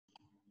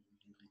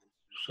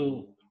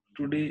So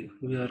today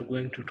we are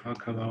going to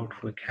talk about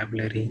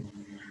vocabulary,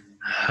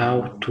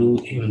 how to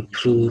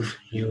improve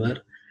your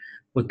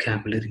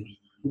vocabulary.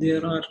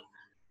 There are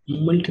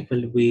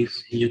multiple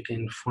ways you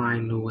can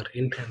find over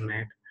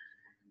internet,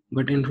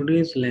 but in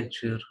today's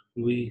lecture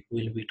we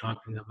will be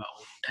talking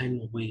about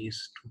 10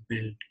 ways to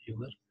build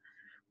your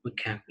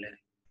vocabulary.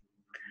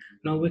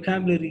 Now,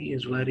 vocabulary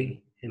is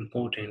very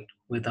important.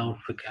 Without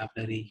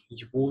vocabulary,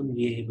 you won't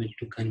be able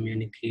to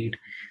communicate.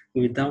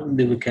 Without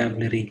the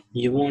vocabulary,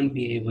 you won't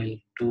be able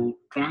to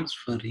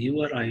transfer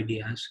your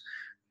ideas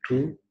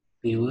to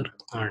your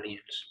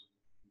audience.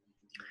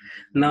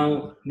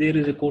 Now, there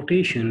is a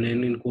quotation,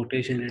 and in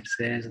quotation it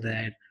says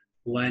that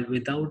while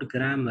without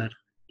grammar,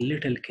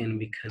 little can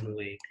be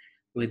conveyed.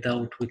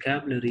 Without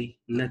vocabulary,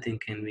 nothing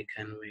can be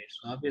conveyed.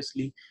 So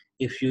obviously,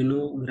 if you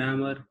know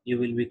grammar, you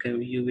will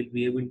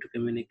be able to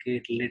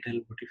communicate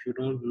little. But if you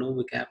don't know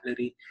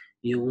vocabulary,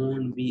 you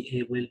won't be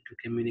able to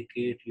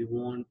communicate. You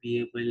won't be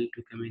able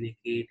to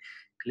communicate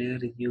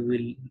clearly.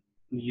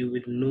 You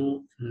will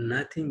know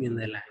nothing in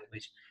the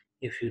language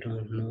if you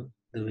don't know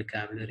the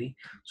vocabulary.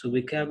 So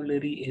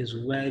vocabulary is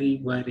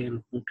very, very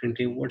important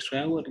in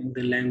whatsoever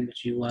the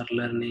language you are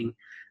learning,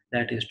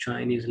 that is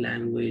Chinese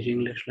language,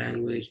 English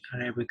language,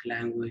 Arabic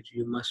language,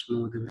 you must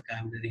know the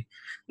vocabulary.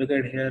 Look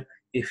at here,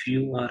 if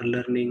you are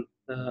learning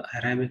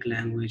Arabic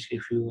language,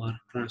 if you are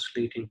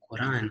translating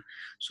Quran,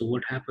 so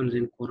what happens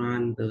in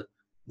Quran,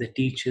 the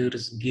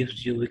teachers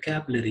gives you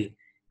vocabulary,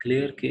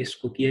 clear कि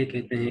इसको ये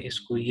कहते हैं,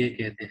 इसको ये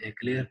कहते हैं,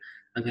 clear.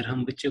 अगर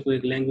हम बच्चे को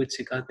एक लैंग्वेज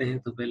सिखाते हैं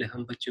तो पहले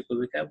हम बच्चे को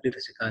वोकैबुलरी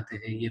सिखाते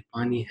हैं, ये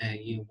पानी है,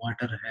 ये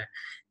वाटर है,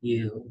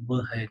 ये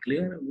वह है,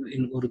 क्लियर,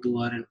 इन उर्दू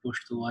और इन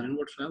पुश्तो और इन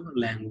whatsoever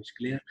language,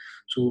 clear.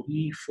 So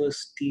we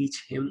first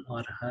teach him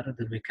or her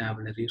the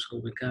vocabulary.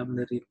 So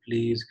vocabulary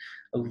plays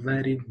a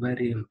very,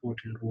 very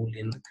important role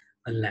in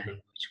a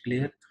language,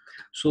 clear.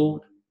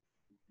 So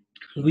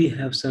we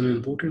have some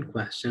important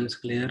questions,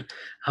 clear.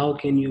 How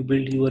can you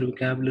build your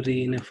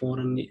vocabulary in a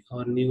foreign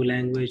or new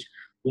language?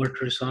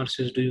 What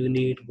resources do you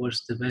need?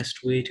 What's the best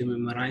way to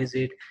memorize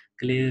it?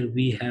 Clear,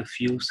 we have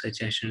few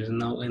suggestions.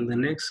 Now in the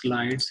next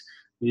slides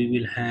we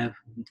will have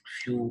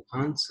few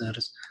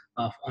answers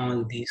of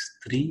all these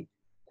three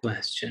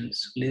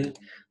questions, clear.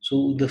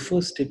 So the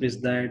first step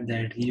is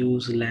that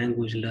use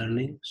language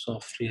learning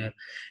software.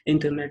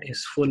 Internet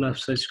is full of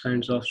such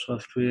kinds of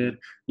software.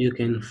 You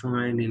can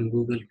find in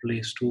Google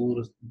Play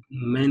Store,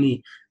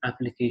 many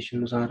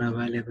applications are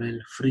available,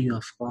 free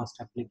of cost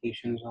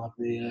applications are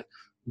there.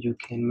 You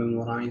can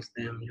memorize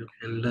them, you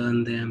can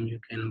learn them, you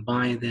can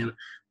buy them,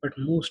 but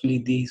mostly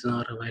these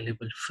are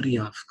available free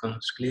of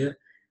cost, clear.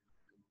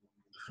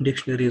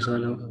 Dictionaries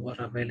are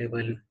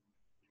available.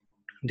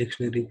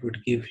 Dictionary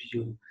would give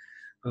you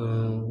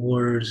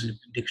words,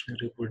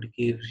 dictionary would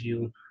give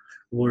you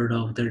word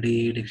of the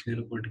day,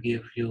 dictionary would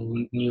give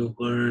you new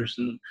words,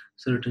 and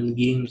certain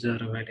games are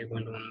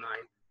available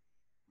online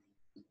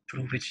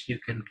through which you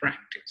can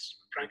practice.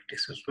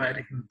 Practice is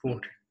very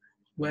important,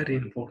 very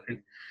important.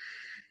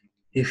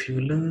 If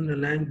you learn a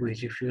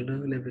language, if you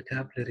learn a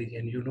vocabulary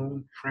and you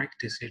don't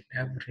practice it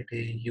every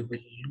day, you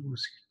will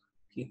lose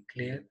it.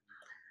 Clear?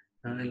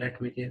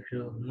 Let me give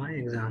you my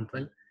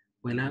example.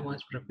 When I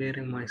was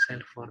preparing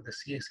myself for the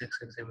CSX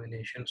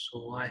examination,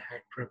 so I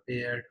had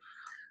prepared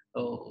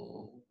a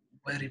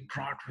very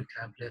broad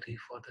vocabulary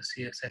for the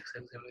CSX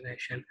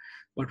examination.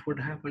 But what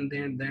happened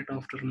then that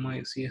after my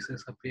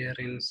CSS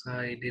appearance,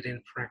 I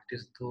didn't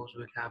practice those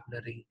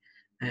vocabulary,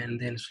 and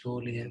then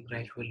slowly and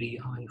gradually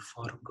I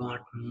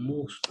forgot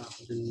most of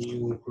the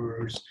new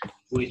words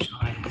which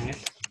I had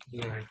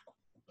learned.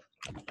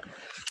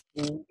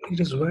 It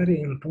is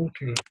very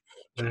important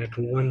that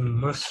one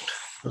must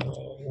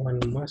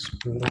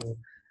know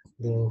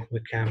the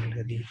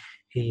vocabulary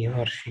he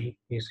or she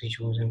is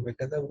using,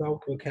 because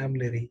without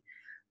vocabulary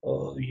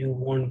you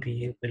won't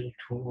be able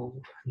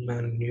to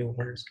learn new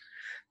words.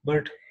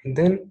 But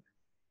then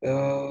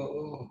uh,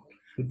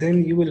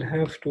 then you will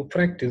have to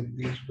practice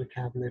these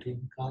vocabulary,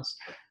 because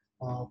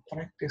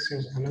practice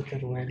is another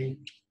very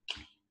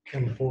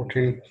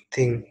important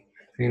thing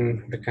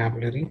in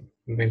vocabulary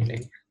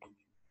building.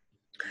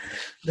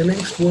 The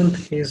next one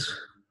is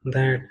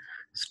that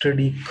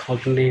study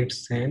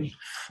cognates and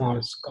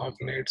false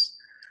cognates.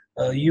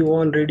 You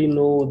already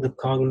know the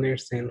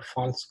cognates and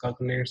false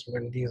cognates,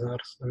 but these are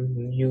some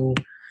new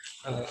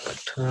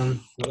term.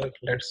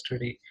 Let's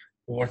study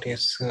what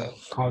is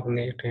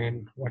cognate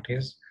and what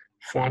is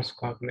false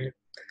cognate.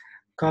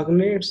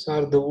 Cognates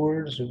are the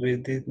words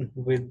with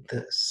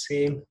the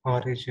same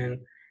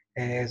origin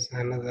as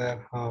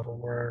another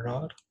word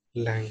or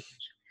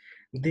language.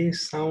 They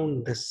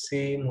sound the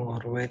same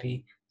or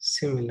very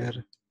similar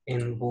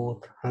in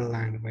both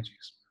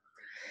languages.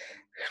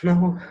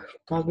 Now,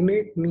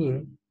 cognate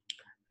mean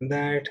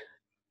that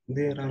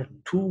there are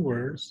two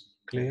words,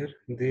 clear?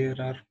 There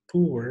are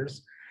two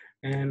words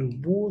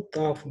and both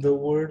of the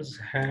words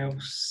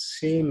have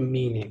same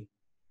meaning,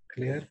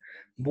 clear?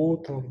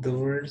 Both of the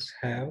words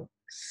have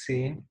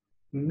same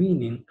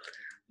meaning,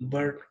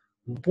 but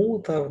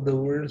both of the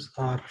words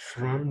are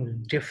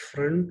from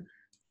different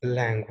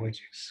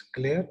languages.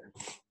 Clear?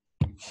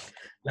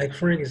 Like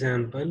for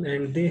example,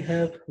 and they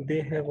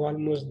have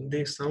almost,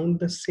 they sound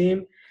the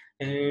same,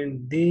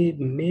 and they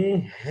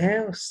may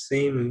have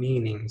same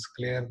meanings.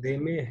 Clear? They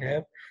may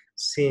have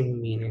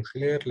same meanings.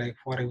 Clear? Like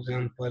for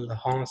example,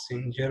 house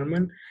in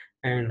German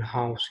and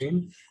house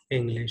in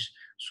English.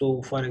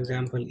 So for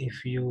example,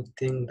 if you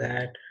think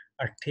that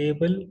a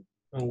table,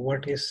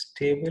 what is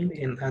table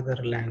in other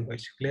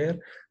language? Clear?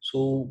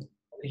 So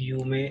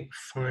you may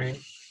find,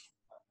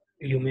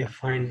 you may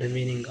find the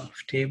meaning of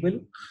table,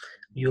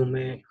 you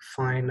may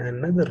find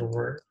another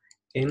word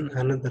in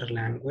another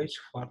language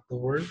for the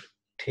word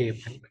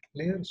table.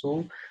 Clear?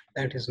 So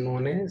that is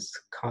known as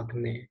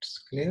cognates.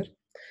 Clear?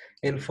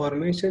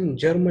 Information,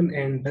 German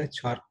and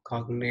Dutch are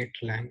cognate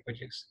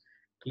languages.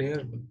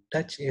 Clear?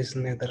 Dutch is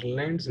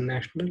Netherlands'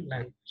 national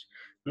language.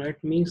 Now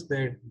it means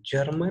that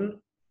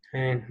German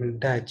and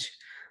Dutch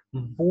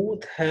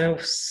both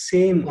have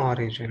same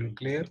origin.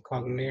 Clear?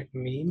 Cognate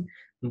mean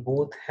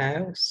both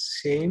have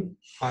same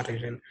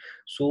origin.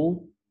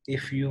 So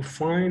if you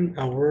find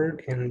a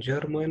word in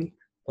German,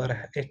 but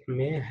it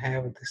may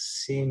have the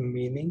same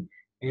meaning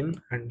in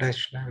a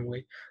Dutch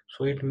language.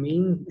 So it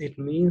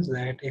means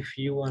that if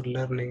you are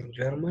learning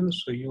German,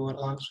 so you are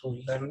also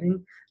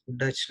learning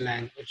Dutch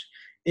language.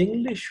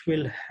 English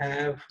will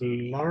have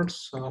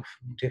lots of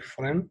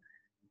different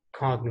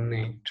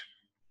cognate.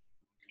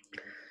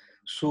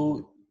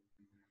 So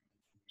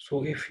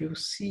so if you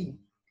see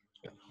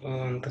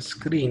on the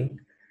screen,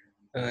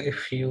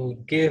 if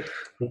you give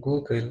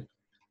Google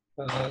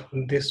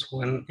this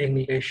one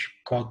English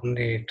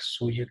cognate,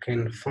 so you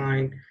can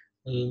find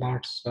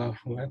lots of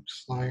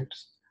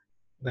websites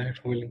that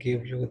will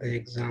give you the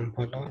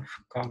example of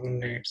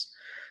cognates.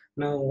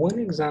 Now, one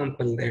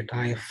example that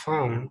I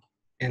found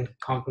in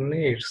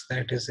cognates,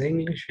 that is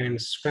English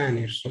and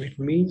Spanish. So it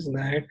means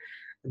that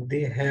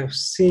they have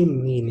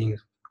same meaning.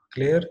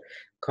 Clear?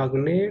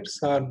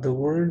 Cognates are the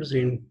words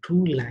in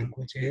two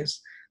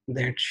languages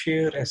that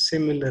share a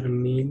similar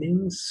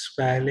meaning,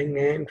 spelling,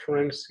 and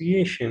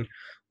pronunciation.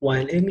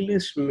 While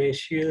English may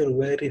share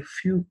very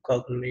few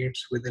cognates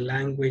with a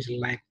language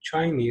like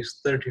Chinese,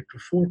 30 to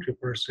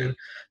 40%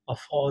 of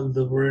all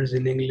the words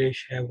in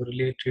English have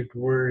related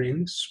word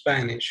in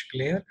Spanish.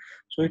 Clear?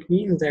 So it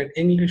means that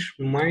English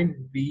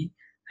might be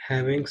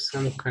having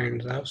some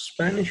kinds of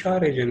Spanish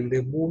origin.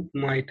 They both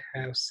might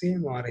have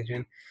same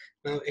origin.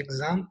 Now,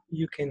 example,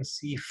 you can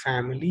see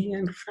family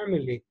and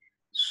family,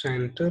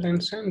 center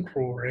and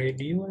centro,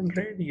 radio and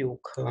radio,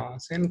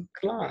 class and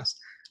class,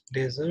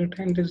 desert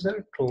and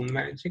deserto,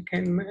 magic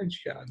and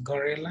magia,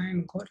 gorilla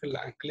and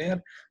gorilla.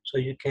 Clear? So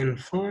you can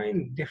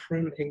find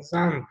different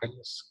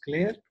examples.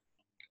 Clear?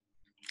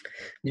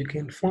 You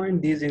can find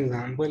these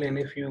example, and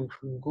if you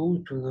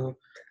go to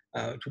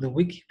the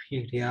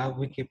Wikipedia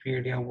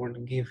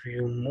would give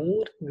you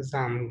more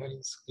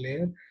examples.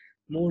 Clear?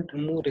 More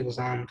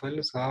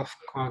examples of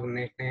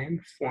cognate and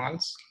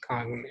false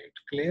cognate.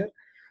 Clear?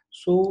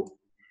 So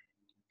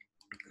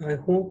I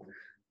hope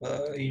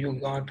you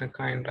got a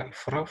kind of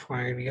rough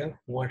idea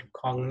what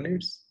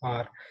cognates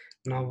are.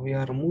 Now we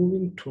are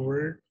moving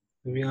toward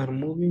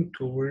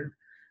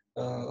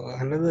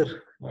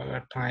another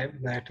type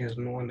that is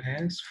known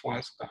as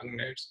false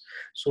cognates.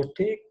 So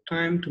take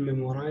time to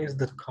memorize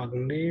the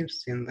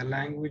cognates in the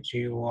language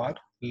you are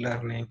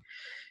learning.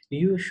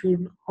 You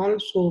should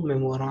also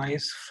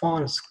memorize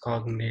false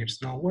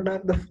cognates. Now, what are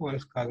the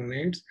false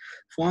cognates?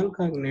 False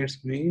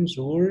cognates means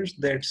words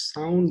that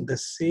sound the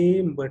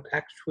same but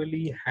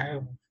actually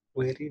have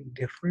very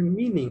different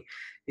meaning.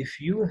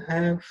 If you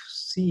have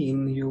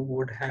seen, you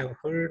would have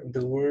heard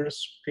the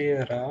words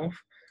pair of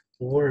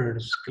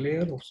words.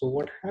 Clear? So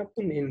what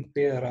happened in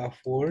pair of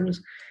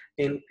words?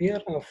 In pair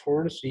of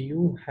words,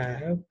 you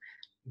have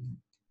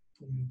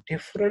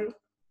different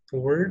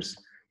words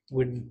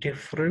with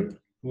different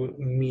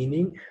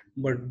meaning,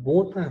 but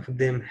both of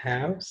them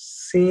have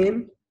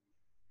same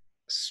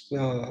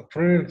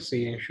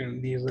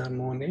pronunciation. These are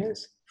known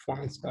as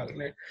false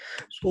cognate.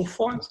 So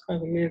false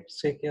cognate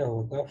से क्या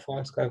होगा?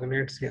 False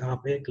cognate से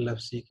आप एक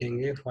लफ्ज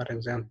सीखेंगे, for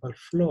example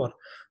floor.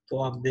 तो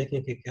आप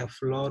देखें कि क्या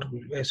फ्लोर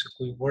ऐसे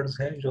कोई वर्ड्स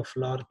है जो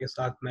फ्लोर के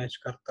साथ मैच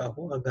करता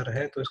हो. अगर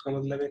है तो इसका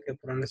मतलब है कि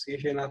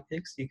प्रोनाउंसिएशन आप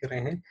एक सीख रहे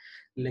हैं,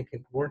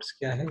 लेकिन वर्ड्स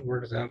क्या है?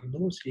 वर्ड्स आप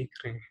दो सीख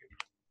रहे हैं.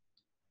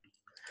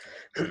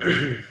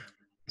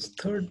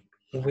 Third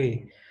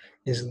way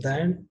is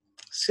that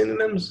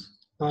synonyms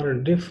are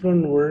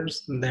different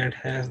words that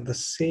has the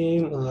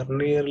same or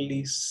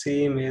nearly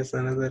same as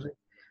another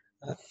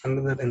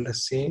in the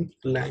same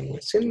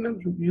language.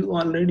 Synonyms, you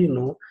already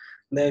know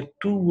that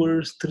two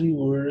words, three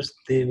words,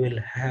 they will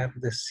have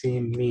the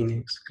same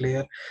meanings.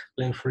 Clear?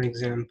 Like for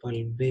example,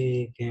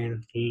 big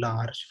and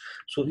large.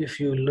 So if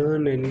you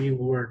learn a new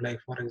word, like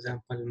for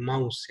example,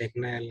 mouse, एक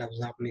नया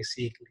लफ्ज आपने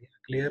सीख लिया.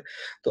 Clear.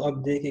 तो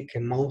अब देखिए कि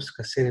माउस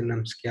का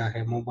सिनोनिम्स क्या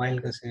है, मोबाइल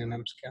का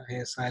सिनोनिम्स क्या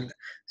है,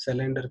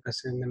 सिलेंडर का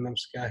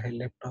सिनोनिम्स क्या है,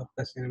 लैपटॉप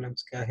का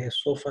सिनोनिम्स क्या है,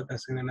 सोफा का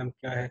सिनोनिम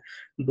क्या है,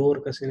 डोर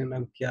का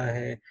सिनोनिम क्या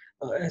है,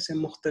 ऐसे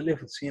मुख्तलिफ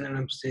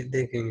सिनोनिम्स से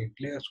देखेंगे,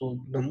 clear. So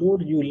the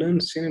more you learn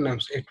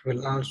synonyms it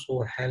will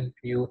also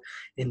help you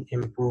in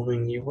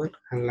improving your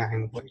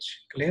language,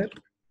 clear.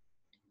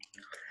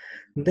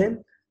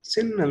 Then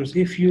synonyms,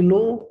 if you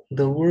know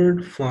the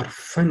word for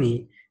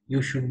funny,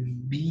 you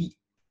should be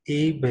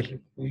able,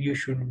 you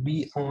should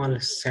be all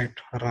set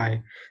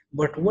right.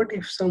 But what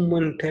if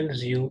someone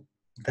tells you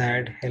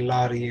that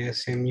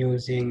hilarious,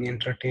 amusing,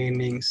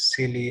 entertaining,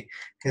 silly,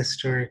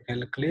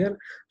 hysterical, clear?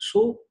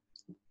 So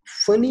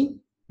funny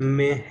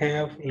may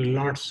have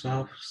lots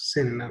of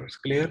synonyms,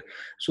 clear.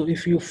 So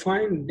if you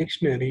find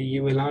dictionary,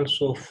 you will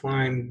also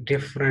find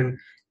different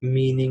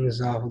meanings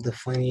of the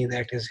funny,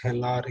 that is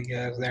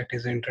hilarious, that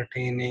is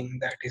entertaining,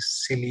 that is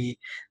silly,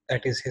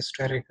 that is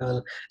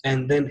hysterical.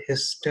 And then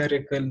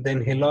hysterical,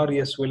 then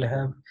hilarious will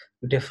have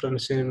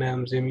different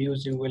synonyms,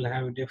 amusing will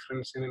have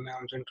different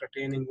synonyms,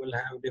 entertaining will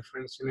have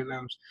different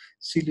synonyms,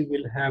 silly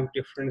will have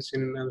different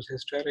synonyms,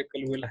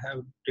 hysterical will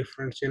have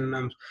different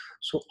synonyms.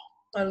 So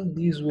all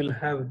these will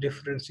have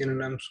different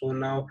synonyms. So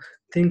now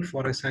think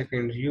for a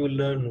second, you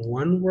learn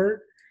one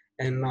word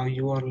and now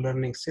you are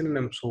learning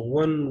synonyms. So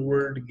one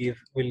word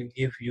will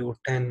give you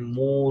 10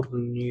 more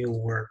new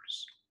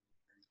words.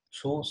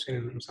 So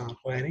synonyms are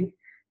very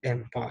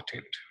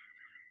important.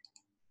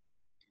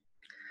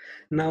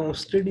 Now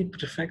study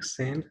prefix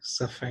and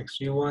suffix.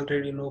 You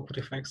already know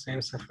prefix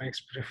and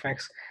suffix.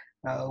 Prefix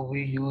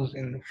we use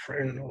in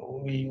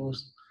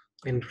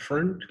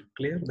front,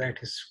 clear, that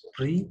is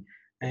pre,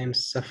 and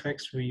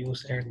suffix we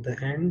use at the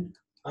end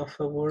of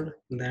a word,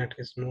 that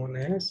is known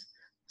as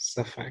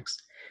suffix.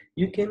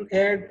 You can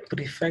add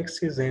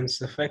prefixes and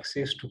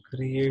suffixes to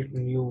create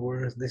new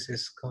words. This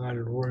is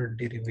called word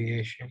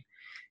derivation.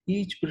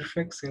 Each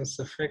prefix and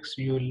suffix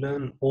you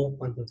learn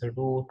opens the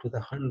door to the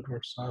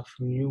hundreds of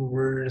new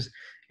words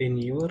in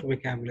your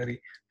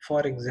vocabulary.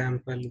 For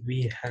example,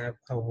 we have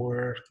a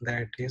word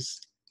that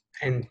is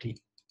anti.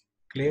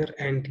 Clear,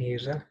 anti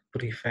is a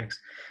prefix.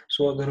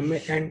 So अगर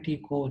मैं anti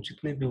को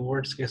जितने भी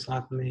words के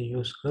साथ में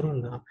use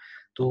करूँगा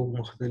तो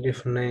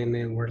मुख्तलिफ नए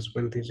नए words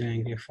बनते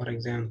जाएंगे. For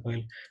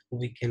example,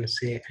 we can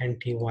say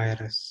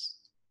antivirus.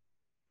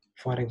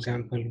 For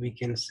example, we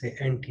can say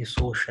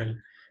anti-social.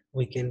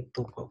 We can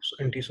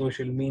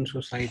anti-social means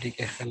society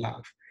के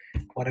खिलाफ.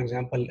 For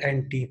example,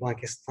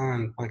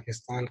 anti-Pakistan,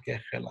 Pakistan के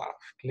खिलाफ.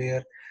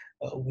 Clear.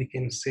 We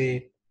can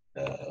say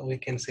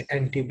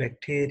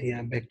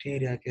anti-bacteria,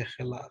 bacteria के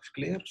खिलाफ.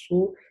 Clear.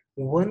 So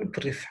one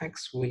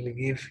prefix will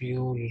give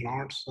you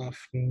lots of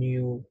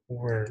new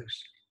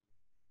words.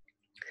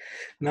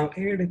 Now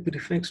add a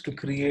prefix to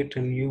create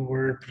a new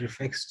word.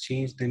 Prefix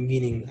change the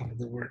meaning of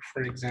the word.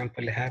 For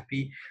example,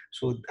 happy.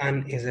 So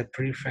an is a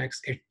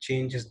prefix. It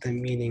changes the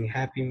meaning.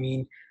 Happy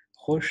mean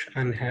khush,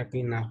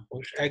 unhappy na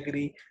khush.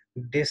 Agree.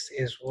 This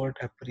is what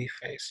a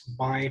prefix.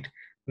 Bite.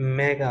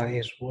 Mega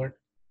is what?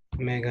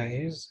 Mega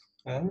is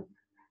a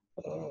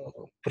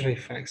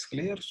prefix,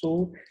 clear.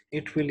 So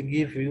it will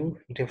give you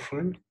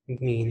different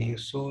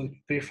meanings. So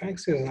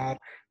prefixes are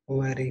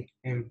very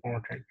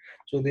important.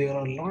 So there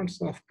are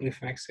lots of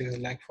prefixes,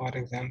 like for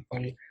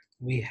example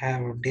we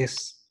have this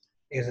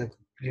is a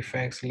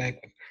prefix, like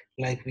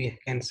we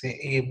can say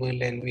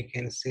able and we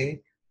can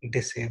say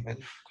disable,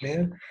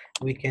 clear.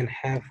 We can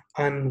have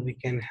un, we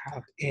can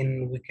have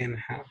in, we can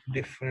have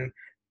different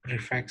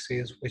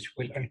prefixes which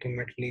will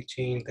ultimately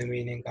change the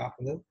meaning of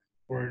the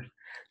word.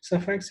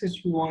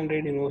 Suffixes, you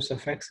already know,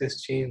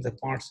 suffixes change the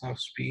parts of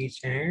speech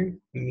and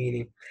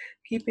meaning.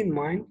 Keep in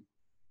mind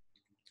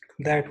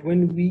that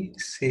when we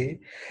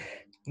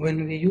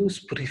use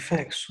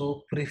prefix,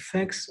 so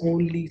prefix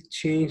only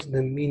change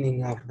the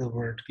meaning of the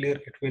word, clear.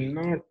 It will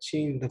not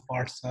change the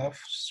parts of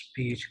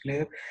speech,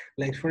 clear.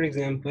 Like for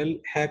example,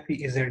 happy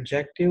is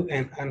adjective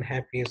and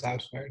unhappy is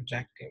also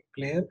adjective,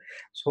 clear.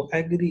 So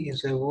agree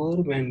is a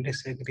verb and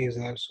disagree is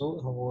also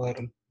a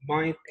verb.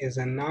 Byte is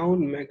a noun,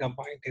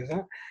 megabyte is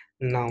a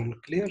noun,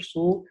 clear.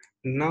 So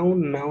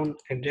noun, noun,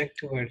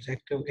 adjective,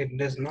 adjective, it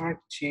does not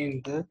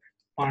change the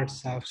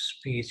parts of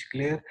speech,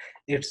 clear.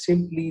 It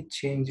simply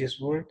changes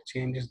word,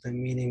 changes the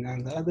meaning.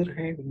 On the other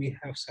hand, we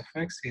have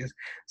suffixes.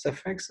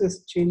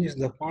 Suffixes changes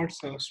the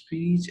parts of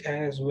speech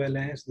as well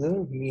as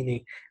the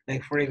meaning.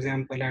 Like for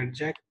example,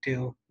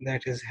 adjective,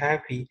 that is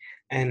happy,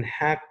 and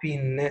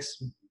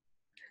happiness,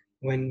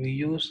 when we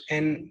use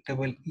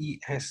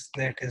N-E-E-S,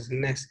 that is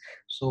ness,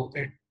 so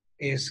it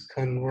is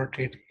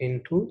converted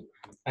into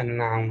a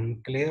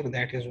noun, clear.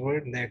 That is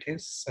word, that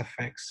is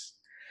suffix.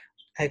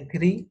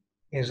 Agree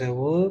is a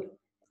verb,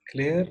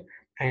 clear.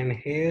 And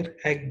here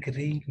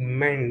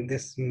agreement,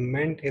 this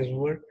meant is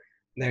word,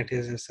 that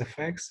is a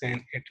suffix,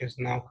 and it is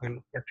now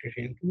converted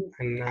into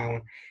a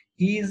noun.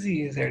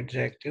 Easy is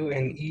adjective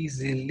and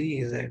easily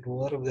is a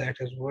verb, that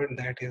is word,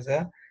 that is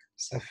a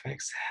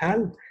suffix.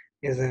 Health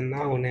is a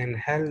noun and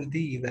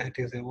healthy, that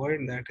is a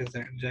word, that is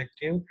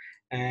adjective,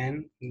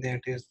 and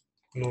that is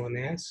known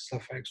as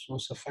suffix. So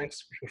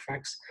suffix,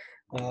 prefix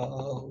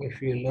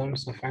if you learn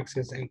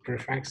suffixes and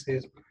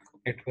prefixes,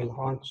 it will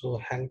also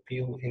help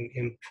you in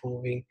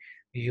improving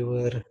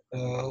your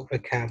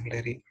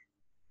vocabulary.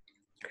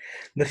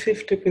 The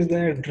fifth tip is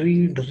that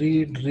read,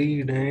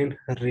 and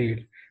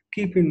read.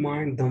 Keep in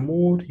mind, the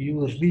more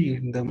you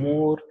read, the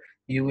more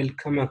you will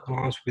come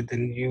across with the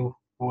new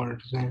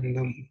words, and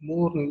the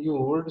more new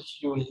words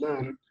you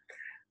learn,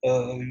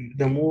 uh,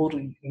 the more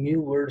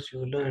new words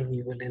you learn,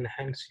 you will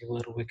enhance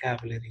your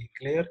vocabulary.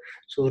 Clear?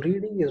 So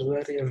reading is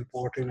very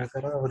important.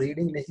 अगर आप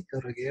reading नहीं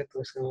करोगे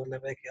तो इसका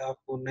मतलब है कि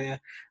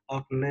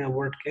आप नया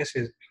word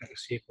कैसे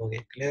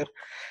सीखोगे? Clear?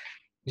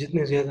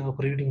 जितने ज़्यादा आप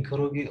रीडिंग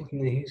करोगे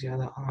उतने ही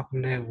ज़्यादा आप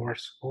नए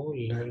वर्ड्स को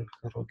लर्न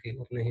करोगे,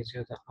 उतने ही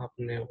ज़्यादा आप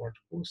नए वर्ड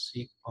को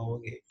सीख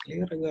पाओगे।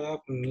 क्लियर? अगर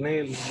आप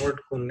नए वर्ड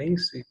को नहीं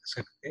सीख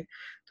सकते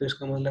तो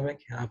इसका मतलब है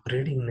कि आप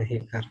रीडिंग नहीं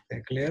करते।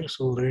 क्लियर?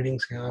 सो रीडिंग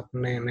से आप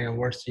नए नए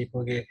वर्ड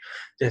सीखोगे।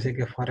 जैसे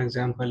कि फॉर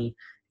एग्जांपल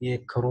ये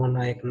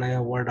कोरोना एक नया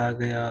वर्ड आ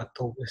गया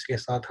तो इसके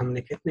साथ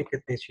हमने कितनी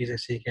कितनी चीज़ें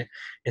सीखे।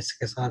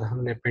 इसके साथ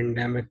हमने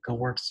पेंडेमिक का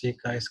वर्ड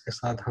सीखा, इसके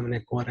साथ हमने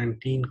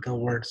क्वारंटीन का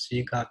वर्ड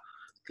सीखा।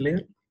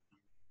 क्लियर?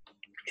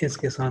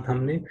 इसके साथ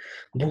हमने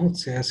बहुत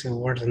से ऐसे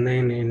वर्ड्स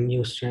नए नए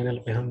न्यूज़ चैनल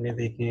पे हमने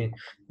देखे,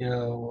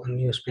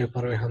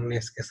 न्यूज़पेपर में हमने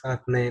इसके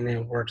साथ नए नए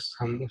वर्ड्स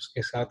हम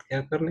उसके साथ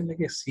क्या करने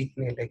लगे,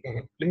 सीखने लगे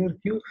हैं। क्लियर?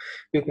 क्यों?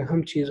 क्योंकि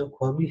हम चीज़ों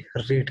को अभी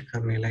रीड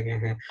करने लगे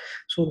हैं।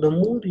 So the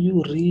more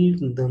you read,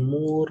 the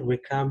more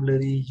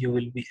vocabulary you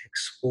will be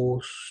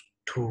expose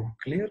to.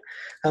 Clear?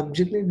 अब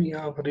जितने भी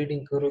आप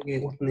रीडिंग करोगे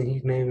उतने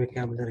ही नए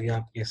वोकैबुलरी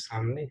आपके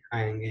सामने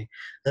आएंगे।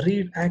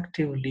 Read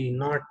actively,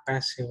 not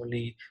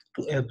passively,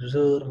 to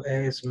observe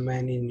as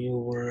many new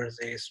words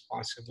as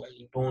possible.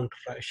 Don't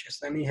rush.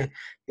 ऐसा नहीं है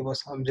कि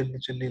बस आप जल्दी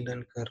जल्दी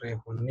लर्न कर रहे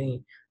हो, नहीं,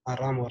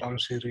 आराम आराम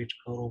से रीड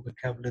करो,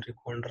 वोकैबुलरी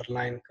को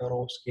अंडरलाइन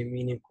करो, उसके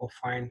मीनिंग को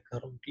फाइंड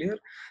करो। क्लियर?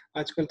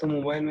 आजकल तो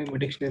मोबाइल में भी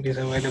डिक्शनरीज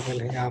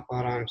अवेलेबल है, आप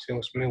आराम से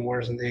उसमें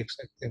वर्ड्स देख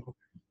सकते हो।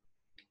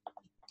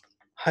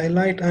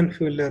 Highlight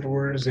unfamiliar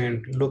words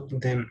and look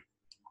them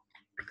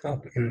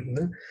up in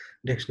the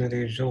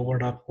dictionary. जो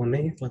वर्ड आपको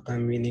नहीं पता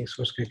मीनिंग्स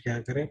उसके क्या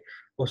करें,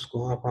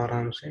 उसको आप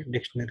आराम से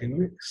डिक्शनरी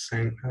में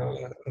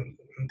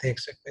देख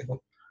सकते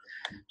हो।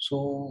 So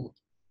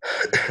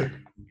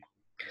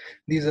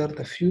these are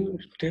the few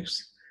tips.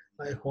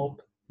 I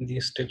hope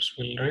these tips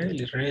will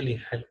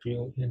really help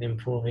you in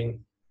improving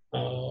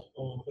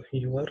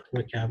your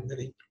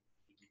vocabulary.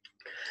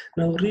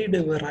 Now read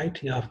a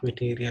variety of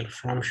material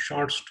from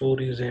short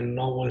stories and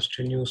novels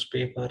to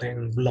newspaper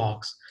and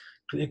blogs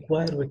to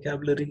acquire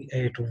vocabulary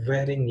at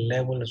varying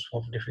levels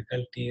of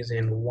difficulties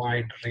and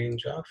wide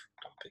range of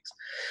topics.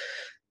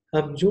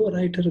 अब जो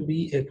writer भी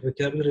एक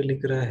vocabulary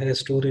लिख रहा है,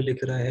 story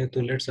लिख रहा है,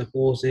 तो लेट्स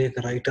सपोज एक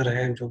राइटर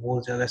है जो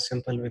बहुत ज़्यादा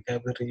सिंपल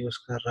vocabulary यूज़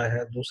कर रहा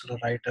है, दूसरा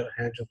राइटर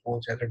है जो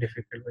बहुत ज़्यादा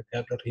डिफिकल्ट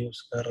vocabulary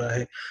यूज़ कर रहा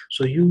है।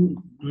 So you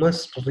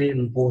must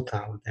read both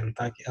of them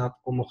ताकि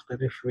आपको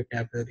मुख्तलिफ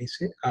vocabulary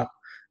से आप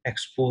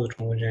एक्सपोज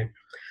हो जाए।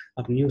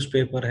 अब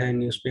न्यूज़पेपर है,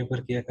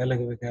 न्यूज़पेपर की एक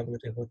अलग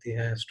वोकैबुलरी होती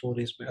है,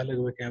 स्टोरीज में अलग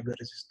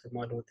वोकैबुलरीज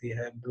इस्तेमाल होती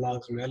है,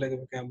 ब्लॉग्स में अलग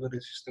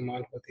वोकैबुलरीज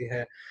इस्तेमाल होती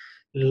है,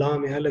 लॉ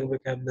में अलग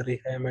वोकैबुलरी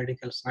है,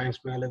 मेडिकल साइंस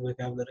में अलग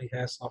वोकैबुलरी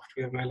है,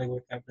 सॉफ्टवेयर में अलग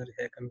वोकैबुलरी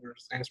है, कंप्यूटर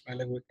साइंस में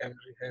अलग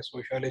वोकैबुलरी है,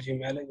 सोशियोलॉजी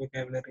में अलग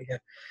वोकैबुलरी है,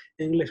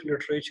 इंग्लिश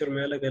लिटरेचर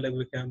में अलग अलग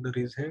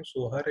वोकैबुलरीज हैं।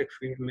 सो हर एक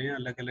फील्ड में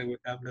अलग अलग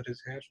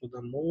वोकैबुलरीज हैं। So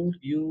the more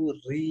you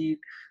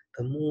read,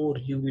 the more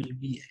you will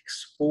be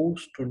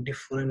exposed to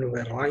different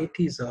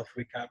varieties of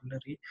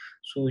vocabulary.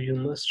 So you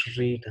must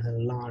read a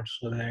lot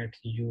so that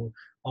you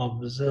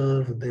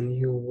observe the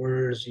new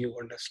words, you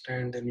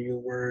understand the new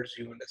words,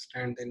 you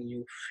understand the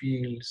new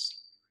fields.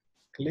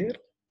 Clear?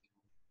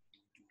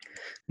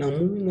 Now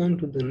moving on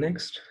to the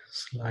next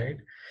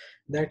slide,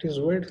 that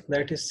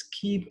is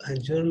keep a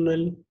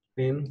journal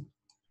in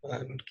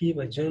keep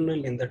a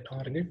journal in the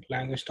target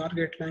language.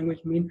 Target language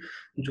mean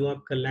जो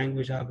आपका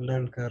language आप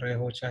learn कर रहे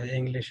हो, चाहे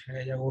English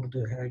है या उर्दू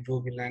है, जो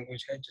भी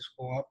लैंग्वेज है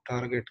जिसको आप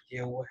टारगेट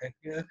किया हुआ है।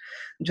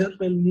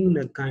 Journal mean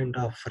a kind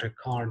of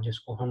record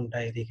जिसको हम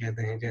डायरी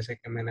कहते हैं। जैसे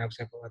कि मैंने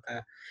आपसे बताया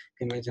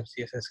कि मैं जब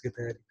CSS की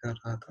तैयारी कर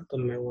रहा था तो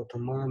मैं वो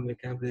तमाम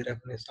वोकैबुलरी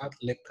अपने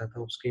साथ लिखता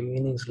था, उसके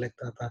मीनिंग्स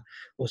लिखता था,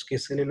 उसके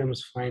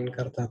सिनोनिम्स फाइंड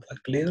करता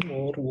था। क्लियर?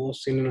 और वो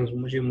सिनोनिम्स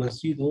मुझे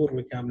मज़ीद और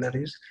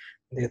वोकैबुलरीज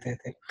देते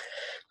थे।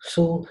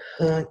 So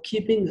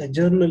keeping a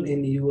journal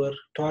in your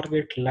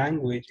target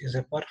language is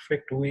a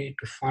perfect way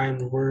to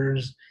find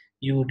words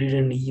you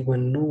didn't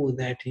even know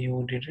that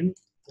you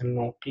didn't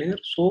know. Clear?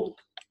 So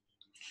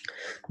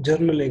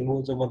journal एक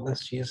बहुत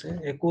ज़बरदस्त चीज़ है।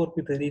 एक और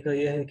भी तरीका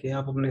यह है कि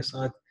आप अपने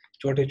साथ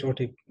छोटे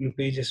छोटे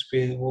पेजेस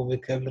पे वो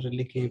वोकैबुलरी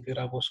लिखें, फिर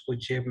आप उसको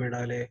जेब में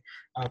डालें,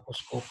 आप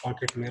उसको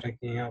पॉकेट में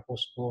रखें, आप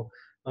उसको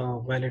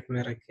वॉलेट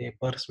में रखें,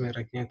 पर्स में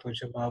रखें। तो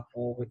जब आप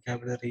वो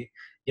वोकैबुलरी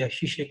या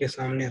शीशे के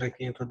सामने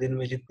रखें तो दिन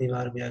में जितनी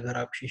बार भी अगर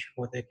आप शीशे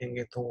को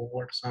देखेंगे तो वो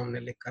वर्ड सामने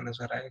लिखा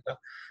नजर आएगा।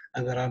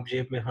 अगर आप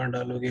जेब में हाथ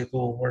डालोगे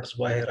तो वर्ड्स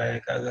बाहर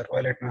आएगा, अगर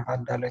वॉलेट में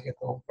हाथ डालोगे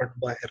तो वर्ड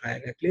बाहर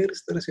आएगा। क्लियर?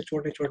 इस तरह से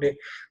छोटे छोटे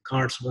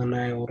कार्ड्स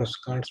बनाएं और उस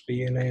कार्ड्स पे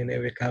ये नए नए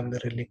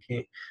वोकैबुलरी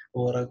लिखें।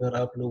 और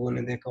अगर आप लोगों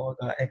ने देखा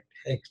होगा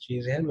एक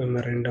चीज़ है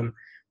मेमोरेंडम,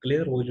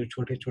 क्लियर। वो जो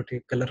छोटे छोटे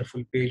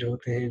कलरफुल पेज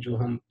होते हैं जो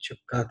हम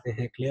चिपकाते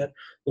हैं, क्लियर,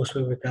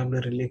 उसमें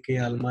वोकैबुलरी लेके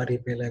अलमारी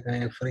पे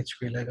लगाएं, फ्रिज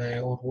पे लगाएं,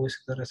 और वो इस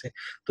तरह से,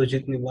 तो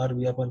जितनी बार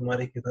भी आप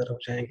अलमारी की तरफ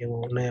जाएंगे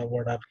वो नया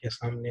वर्ड आपके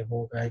सामने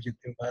होगा,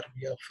 जितनी बार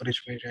भी आप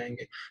फ्रिज में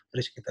जाएंगे,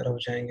 फ्रिज की तरफ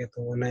जाएंगे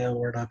तो वो नया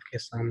वर्ड आपके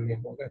सामने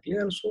होगा,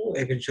 क्लियर। सो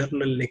एक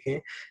जर्नल लिखें,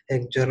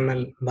 एक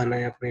जर्नल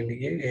बनाएं अपने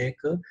लिए,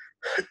 एक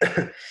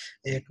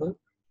एक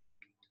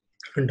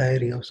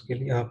डायरी उसके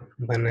लिए आप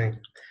बनाएं।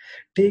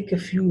 Take a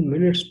few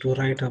minutes to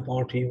write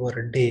about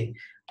your day.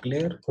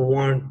 Clear?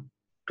 Want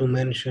to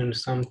mention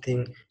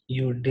something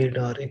you did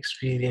or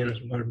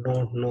experienced but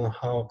don't know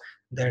how.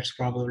 That's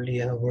probably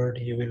a word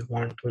you will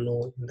want to know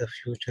in the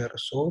future.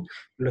 So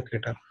look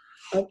it up.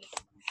 अब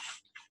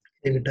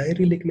एक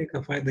diary लिखने का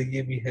फ़ायदा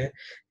ये भी है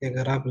कि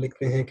अगर आप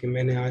लिखते हैं कि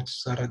मैंने आज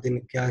सारा दिन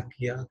क्या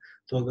किया,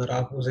 तो अगर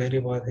आप, ज़ाहिर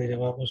बात है,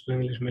 जब आप उसको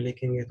इंग्लिश में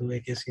लिखेंगे तो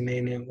एक ऐसी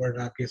नए-नए वर्ड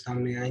आपके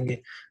सामने आएँगे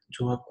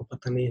जो आपको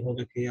पता नहीं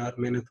होगा कि यार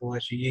मैंने तो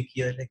आज ये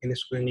किया लेकिन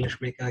इसको इंग्लिश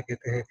में क्या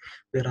कहते हैं।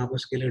 फिर आप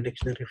उसके लिए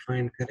डिक्शनरी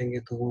फाइंड करेंगे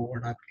तो वो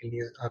वर्ड आपके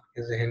लिए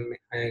आपके ज़हन में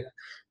आएगा,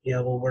 या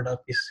वो वर्ड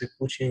आप किसी से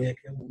पूछेंगे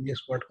कि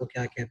इस वर्ड को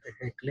क्या कहते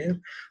हैं, क्लियर।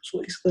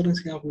 सो इस तरह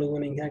से आप लोगों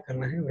ने क्या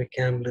करना है,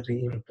 वोकैबुलरी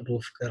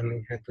इम्प्रूव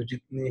करनी है। तो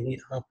जितने ही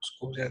आप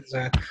उसको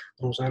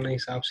रोज़ाना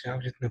हिसाब से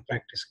आप जितना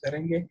प्रैक्टिस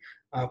करेंगे,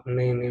 आप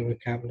नए-नए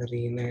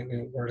वोकैबुलरी,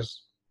 नए-नए वर्ड्स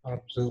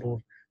आप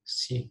ज़रूर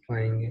सीख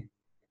पाएँगे।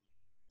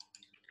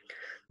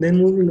 Then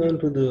moving on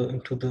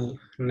to the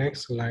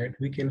next slide,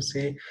 we can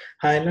say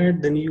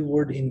highlight the new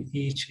word in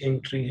each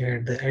entry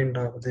at the end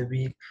of the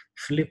week.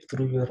 Flip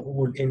through your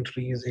old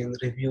entries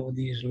and review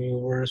these new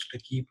words to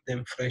keep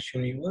them fresh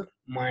in your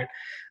mind.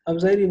 अब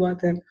ज़ाहिर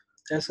बात है,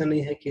 ऐसा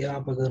नहीं है कि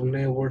आप अगर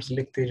नए वर्ड्स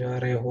लिखते जा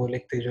रहे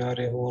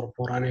हो और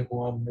पुराने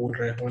को आप भूल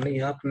रहे हो, नहीं,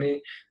 आपने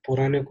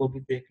पुराने को भी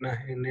देखना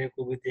है, नए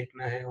को भी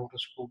देखना है, और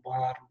उसको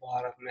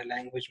बार-बार अपने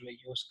लैंग्वेज में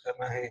यूज़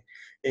करना है।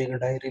 एक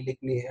डायरी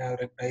लिखनी है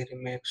और एक डायरी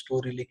में एक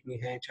स्टोरी लिखनी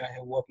है,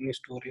 चाहे वो अपनी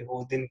स्टोरी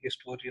हो, दिन की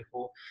स्टोरी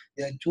हो,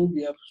 या जो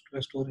भी आप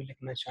स्टोरी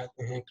लिखना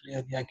चाहते हैं,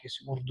 क्लियर, या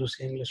किसी उर्दू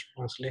से इंग्लिश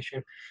ट्रांसलेशन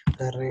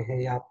कर रहे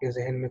हैं, या आपके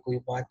जहन में कोई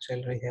बात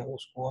चल रही है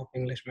उसको आप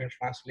इंग्लिश में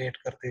ट्रांसलेट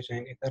करते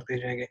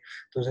जाएंगे,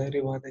 तो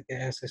ज़ाहिर बात है कि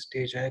ऐसा स्टेज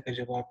आएगा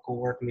जब आपको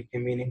वर्ड के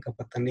मीनिंग का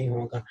पता नहीं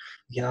होगा,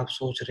 या आप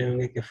सोच रहे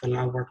होंगे कि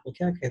फलां वर्ड को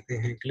क्या कहते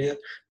हैं, क्लियर।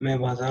 मैं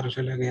बाजार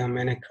चला गया,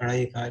 मैंने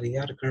कढ़ाई खा ली,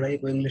 यार कढ़ाई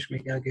को इंग्लिश में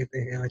क्या कहते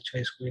हैं, अच्छा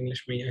इसको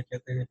इंग्लिश में यह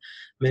कहते हैं।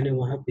 मैंने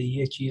वहाँ पे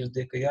ये चीज़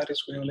देखी, यार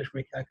इसको इंग्लिश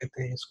में क्या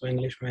कहते हैं, इसको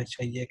इंग्लिश में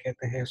अच्छा ये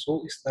कहते हैं।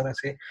 सो इस तरह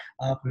से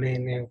आप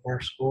नए-नए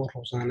वर्ड्स को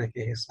रोज़ाना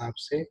के हिसाब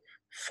से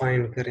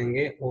फाइंड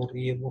करेंगे, और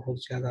ये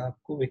बहुत ज़्यादा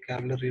आपको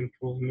वोकैबुलरी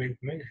इम्प्रूवमेंट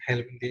में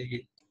हेल्प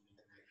देगी।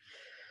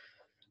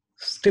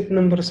 Step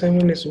number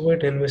 7 is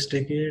word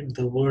investigate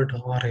the word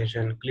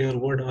origin. Clear,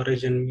 word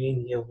origin mean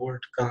ये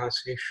word कहाँ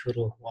से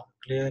शुरू हुआ,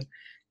 clear.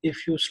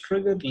 If you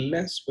struggle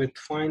less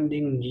with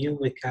finding new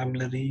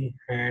vocabulary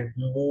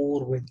and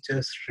more with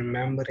just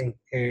remembering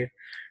it,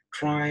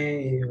 try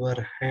your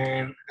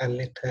hand a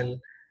little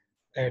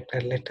at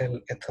a little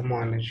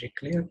etymology,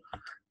 clear.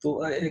 तो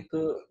एक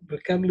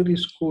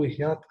vocabularies को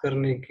याद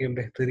करने के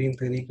बेहतरीन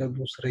तरीका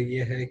दूसरा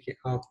ये है कि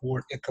आप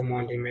वर्ड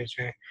एथमोलॉजी में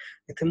जाएं।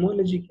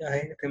 एथमोलॉजी क्या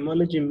है?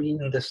 एथमोलॉजी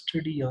mean the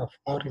study of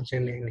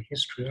origin and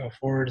history of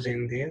words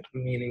and there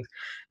meanings.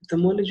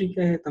 एथमोलॉजी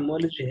क्या है?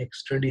 एथमोलॉजी एक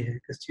स्टडी है,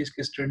 किस चीज़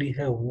की स्टडी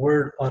है?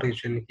 वर्ड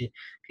ओरिजिन की,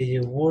 कि ये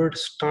वर्ड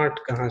स्टार्ट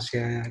कहाँ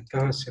से आया,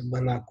 कहाँ से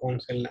बना, कौन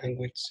से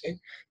लैंग्वेज से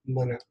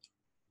बना।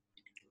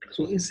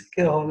 सो इससे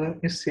क्या होगा,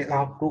 इससे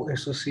आपको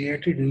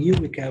एसोसिएटेड न्यू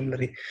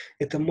वोकैबुलरी,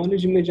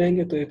 एटमोलॉजी में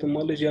जाएंगे तो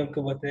एटमोलॉजी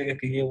आपको बताएगा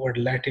कि ये वर्ड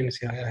लैटिन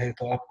से आया है,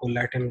 तो आपको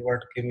लैटिन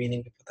वर्ड के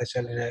मीनिंग पता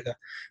चल जाएगा।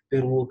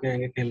 फिर वो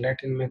कहेंगे कि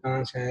लैटिन में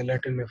कहाँ से आया,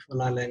 लैटिन में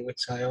फला लैंग्वेज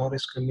से आया, और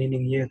इसका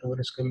मीनिंग ये, तो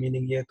और इसका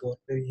मीनिंग ये, तो और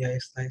फिर ये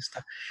आहिस्ता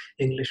आहिस्ता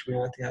इंग्लिश में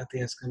आते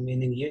आते इसका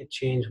मीनिंग ये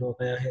चेंज हो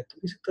गया है।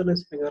 तो इसी तरह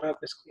से अगर आप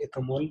इसकी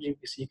एटमोलॉजी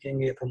भी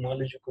सीखेंगे,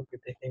 एटमोलॉजी को भी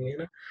देखेंगे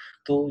ना,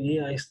 तो ये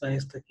आहिस्ता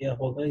आहिस्ता क्या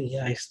होगा, ये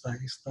आहिस्ता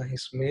आहिस्ता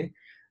इसमें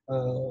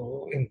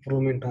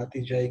इम्प्रूवमेंट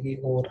आती जाएगी,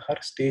 और हर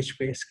स्टेज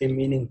पे इसके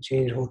मीनिंग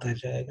चेंज होता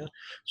जाएगा।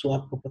 सो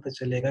आपको पता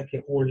चलेगा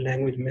कि ओल्ड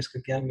लैंग्वेज में इसका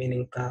क्या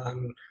मीनिंग था,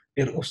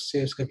 फिर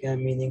उससे इसका क्या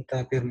मीनिंग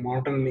था, फिर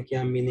मॉडर्न में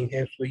क्या मीनिंग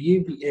है। सो ये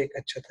भी एक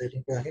अच्छा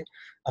तरीका है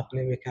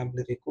अपने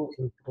वोकैबुलरी को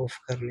इम्प्रूव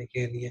करने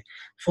के लिए।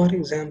 For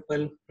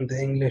example, the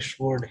English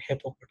word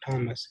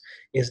hippopotamus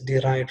is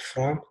derived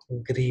from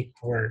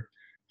Greek word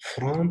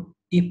from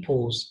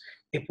इपोस।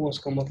 इपोस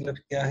का मतलब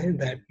क्या है?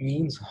 That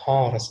means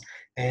horse,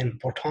 and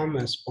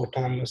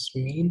Potamus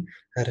mean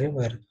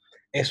river.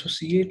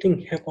 Associating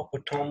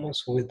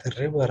hippopotamus with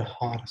river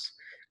horse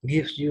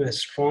gives you a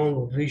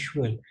strong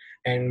visual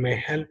and may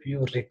help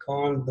you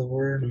recall the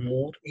word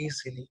more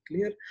easily.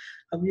 Clear?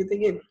 अब ये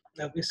देखिए,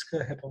 अब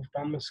इसका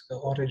hippopotamus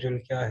का ओरिजिन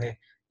क्या है?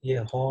 ये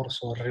हॉर्स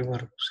और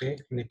रिवर से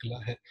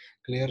निकला है,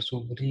 क्लियर। सो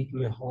ग्रीक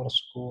में हॉर्स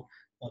को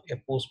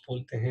एपोस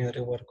बोलते हैं,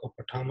 रिवर को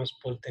पोटामस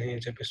बोलते हैं।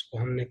 जब इसको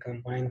हमने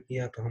कंबाइन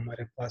किया तो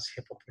हमारे पास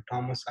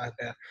हिपोपोटामस आ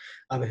गया।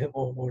 अब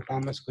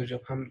हिपोपोटामस को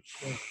जब हम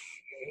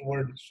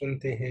वर्ड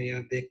सुनते हैं या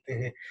देखते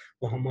हैं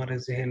तो हमारे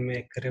जहन में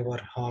एक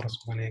रिवर हॉर्स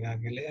बनेगा,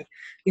 क्लियर।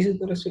 इसी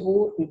तरह से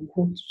और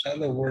बहुत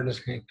ज़्यादा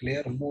वर्ड्स हैं,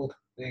 क्लियर, बहुत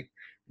एक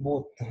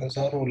बहुत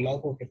हजारों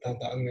लाखों की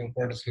तादाद में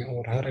वर्ड्स हैं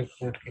और हर एक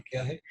वर्ड के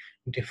क्या है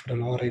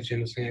डिफरेंट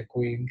ऑरिजिन से है,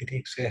 कोई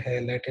ग्रीक से है,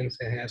 लैटिन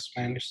से है,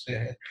 स्पेनिश से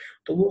है,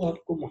 तो वो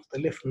आपको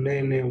मुख्तलिफ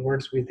नए नए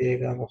वर्ड्स भी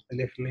देगा,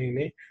 मुख्तलिफ नए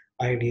नए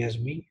आइडियाज़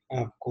भी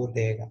आपको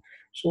देगा।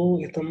 सो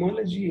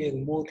एटमोलॉजी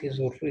एक बहुत ही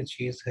ज़रूरी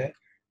चीज़ है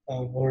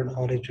वर्ड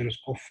ऑरिजिन्स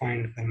को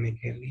फाइंड करने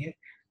के लिए,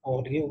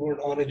 और ये वर्ड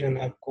ऑरिजिन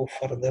आपको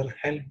फर्दर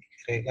हेल्प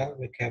करेगा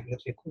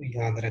वोकैबुलरी को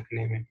याद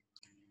रखने में।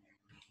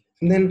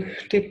 देन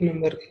टिप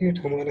नंबर 8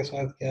 हमारे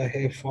साथ क्या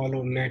है,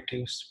 follow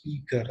native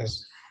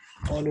speakers.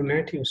 Follow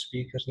native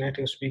speakers,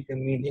 native speaker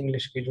mean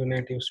English के जो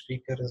नेटिव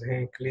स्पीकर्स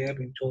हैं, क्लियर,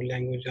 जो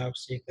लैंग्वेज आप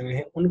सीख रहे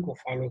हैं उनको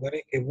फॉलो करें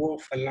कि वो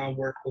फला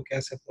वर्ड को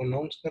कैसे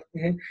प्रोनाउंस करते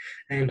हैं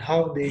and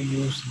how they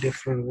use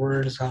different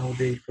words, how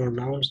they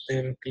pronounce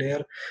them,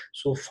 clear.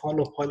 So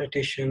follow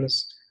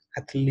politicians,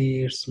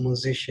 athletes,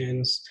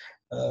 musicians,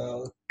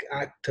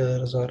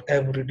 actors, or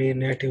everyday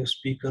native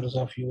speakers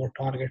of your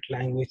target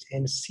language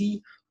and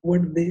see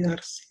what they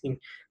are saying.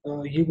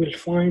 You will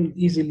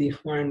easily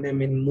find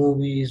them in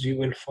movies, you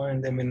will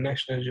find them in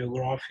National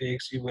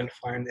Geographic, you will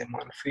find them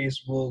on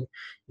Facebook,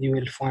 you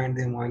will find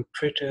them on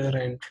Twitter,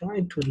 and try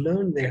to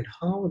learn that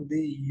how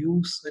they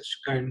use such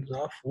kinds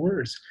of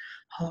words,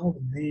 how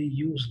they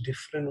use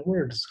different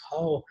words,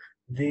 how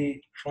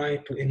they try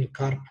to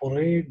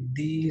incorporate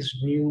these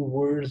new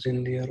words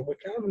in their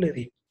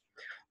vocabulary.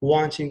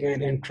 Watching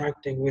and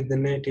interacting with the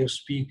native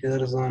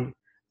speakers on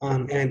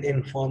an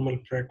informal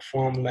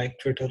platform like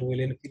Twitter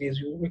will increase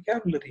your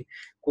vocabulary.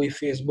 कोई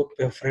Facebook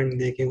पे friend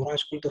देखे, और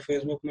आजकल तो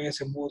Facebook में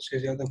ऐसे बहुत से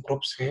ज़्यादा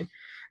ग्रुप्स हैं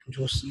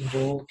जो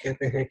जो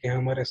कहते हैं कि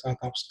हमारे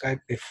साथ आप स्काइप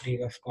पे फ्री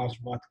ऑफ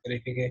कॉस्ट बात करें,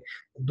 क्योंकि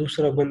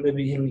दूसरा बंदा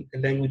भी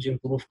लैंग्वेज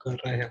इंप्रूव कर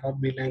रहा है, आप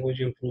भी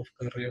लैंग्वेज इंप्रूव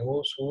कर रहे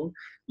हो, सो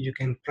you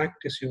can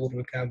practice your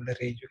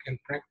vocabulary, you can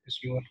practice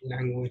your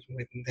language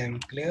with them,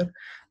 clear।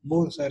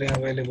 बहुत सारे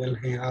अवेलेबल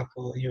हैं, आप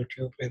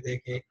यूट्यूब पे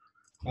देखें,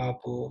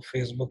 आप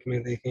फेसबुक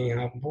में देखें,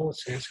 आप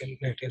बहुत से ऐसे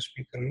नेटिव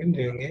स्पीकर मिल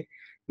जाएंगे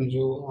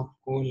जो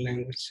आपको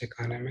लैंग्वेज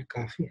सिखाने में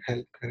काफ़ी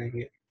हेल्प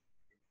करेंगे।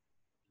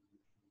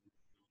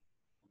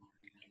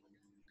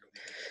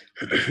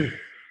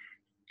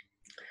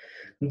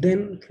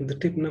 Then the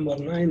tip number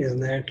 9 is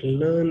that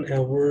learn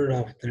a word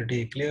of the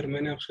day. Clear,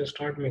 मैंने आपसे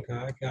स्टार्ट में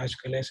कहा कि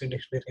आजकल ऐसे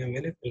डिक्शनरी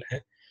अवेलेबल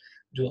है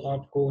जो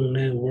आपको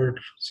नए वर्ड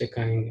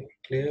सिखाएंगे,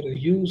 clear.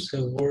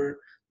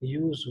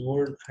 use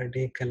word a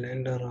day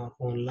calendar or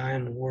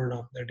online word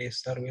of the day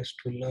service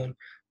to learn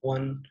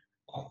one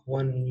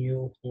one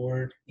new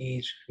word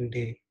each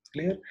day,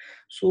 clear।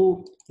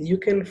 So you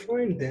can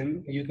find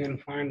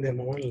them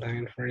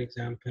online, for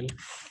example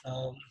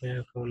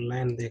मैं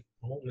online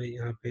देखता हूँ, मैं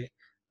यहाँ पे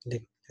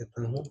लिख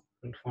देता हूँ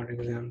for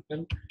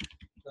example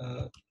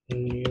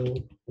new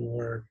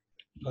word,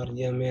 और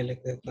यह मैं लिख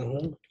देता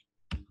हूँ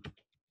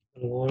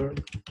word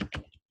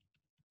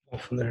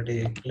of the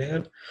day, clear।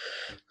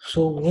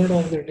 So word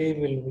of the day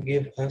will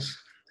give us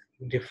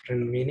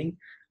different meaning।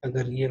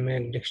 अगर ये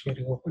मैं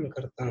डिक्शनरी ओपन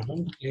करता हूँ,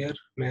 क्लियर,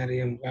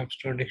 मैरियम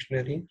वेबस्टर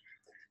डिक्शनरी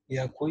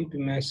या कोई भी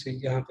मैं से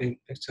यहाँ पे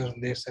पिक्चर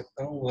दे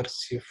सकता हूँ,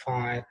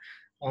 वर्सिफाई,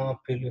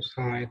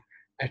 पिलुसाइड,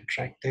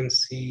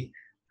 attractancy,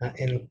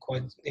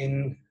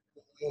 incogitant,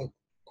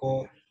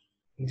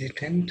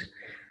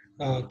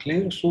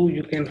 clear। So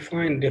you can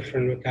find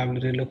different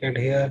vocabulary. Look at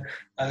here,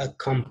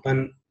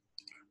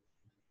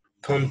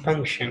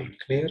 compunction,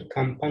 clear,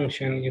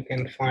 compunction, you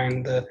can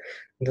find the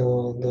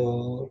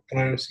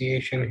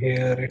pronunciation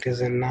here, it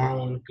is a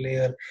noun,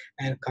 clear,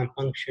 and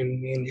compunction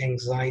means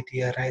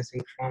anxiety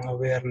arising from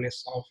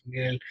awareness of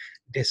guilt,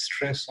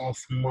 distress of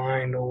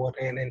mind over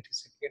an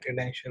anticipated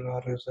action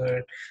or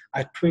result,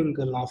 a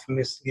twinkle of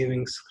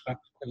misgivings,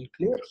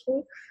 clear।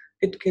 So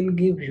it can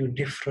give you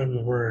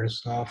different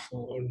words of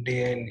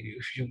day, and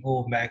if you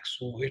go back,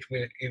 so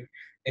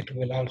it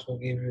will also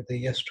give you the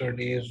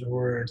yesterday's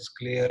words,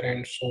 clear,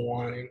 and so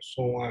on and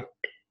so on.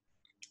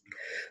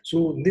 So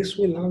this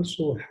will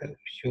also help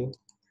you.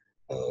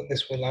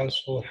 This will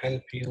also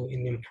help you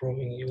in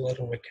improving your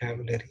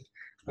vocabulary.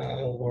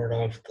 Word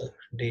of the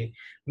day.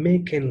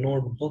 Make a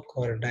notebook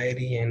or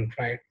diary and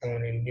write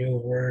down a new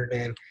word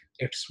and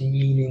its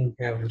meaning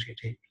every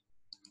day.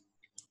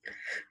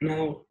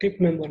 Now, tip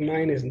number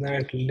 9 is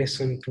that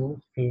listen to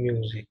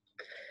music.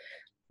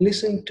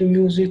 Listen to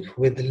music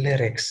with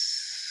lyrics.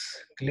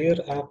 Clear,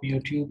 आप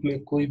YouTube में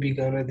कोई भी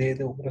गाना दे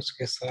दो और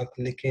उसके साथ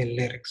लिखें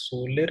लिरिक्स।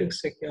 सो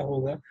लिरिक्स से क्या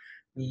होगा,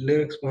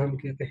 लिरिक्स को हम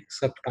कहते हैं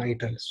सब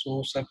टाइटल्स।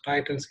 सो सब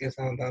टाइटल्स के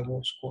साथ आप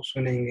उसको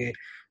सुनेंगे,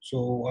 सो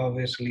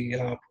ऑब्वियसली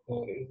आपको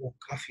वो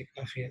काफ़ी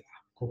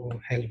आपको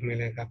हेल्प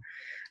मिलेगा।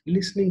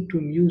 Listening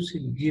to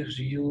music gives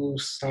you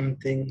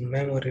something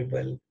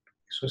memorable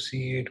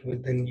associated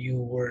with the new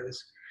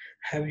words.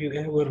 Have you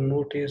ever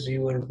noticed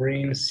your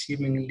brain's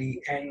seemingly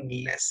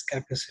endless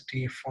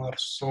capacity for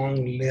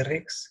song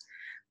lyrics?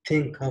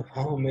 Think of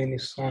how many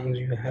songs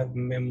you have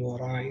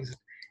memorized.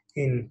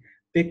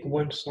 Pick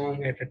one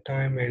song at a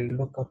time and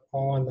look up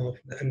all of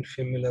the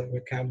unfamiliar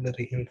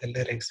vocabulary in the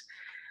lyrics.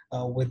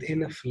 with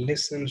enough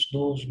lessons,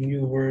 those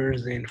new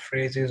words and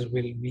phrases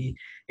will be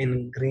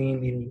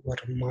ingrained in your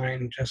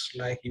mind, just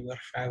like your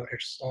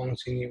favorite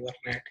songs in your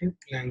native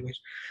language.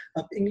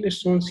 अब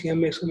English songs की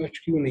हमें समझ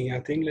क्यों नहीं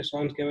आते? English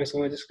songs की हमें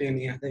समझ इसलिए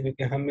नहीं आते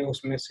क्योंकि हमें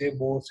उसमें से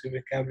बहुत से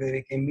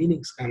वोकैबुलरी के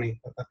मीनिंग्स का नहीं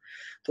पता।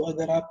 तो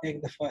अगर आप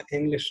एक दफ़ा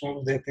इंग्लिश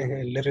सॉन्ग देते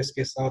हैं लिरिक्स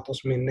के साथ,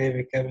 उसमें नए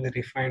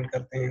वोकैबुलरी फाइंड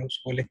करते हैं,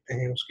 उसको लिखते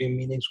हैं, उसके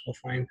मीनिंग्स को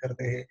फाइंड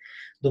करते हैं,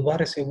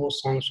 दोबारा से वो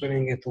सॉन्ग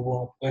सुनेंगे तो वो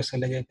आपको ऐसा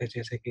लगेगा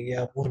जैसे कि ये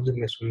आप उर्दू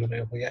में सुन रहे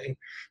हो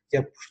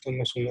या पश्तो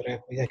में सुन रहे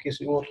हो या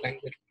किसी और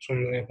लैंग्वेज में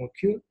सुन रहे हो।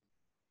 क्यों?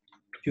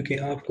 क्योंकि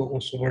आपको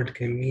उस वर्ड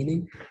के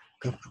मीनिंग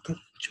का पता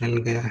चल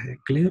गया है।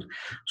 Clear?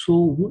 So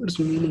words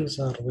meanings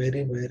are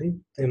very very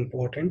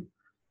important.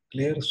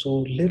 Clear?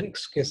 So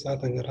lyrics के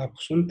साथ अगर आप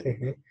सुनते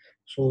हैं,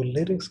 सो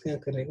लिरिक्स क्या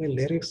करेगा?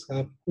 लिरिक्स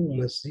आपको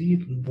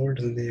मजीद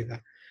वर्ड्स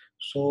देगा।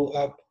 सो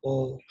आप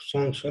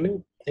सॉन्ग सुने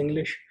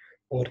इंग्लिश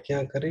और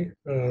क्या करें,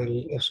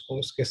 उसको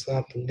उसके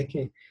साथ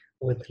लिखें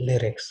विद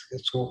लिरिक्स।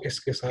 सो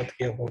इसके साथ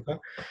क्या होगा?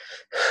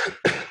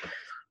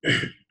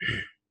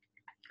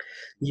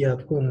 ये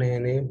आपको नए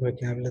नए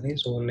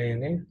वोकैबुलरीज और नए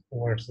नए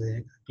वर्ड्स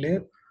देगा।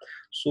 Clear?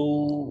 So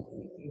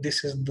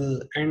this is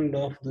the end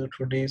of the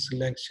today's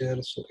lecture.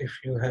 So if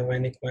you have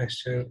any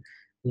question,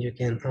 you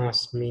can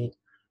ask me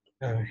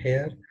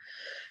here.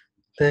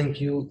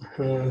 Thank you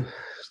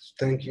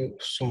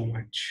so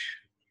much.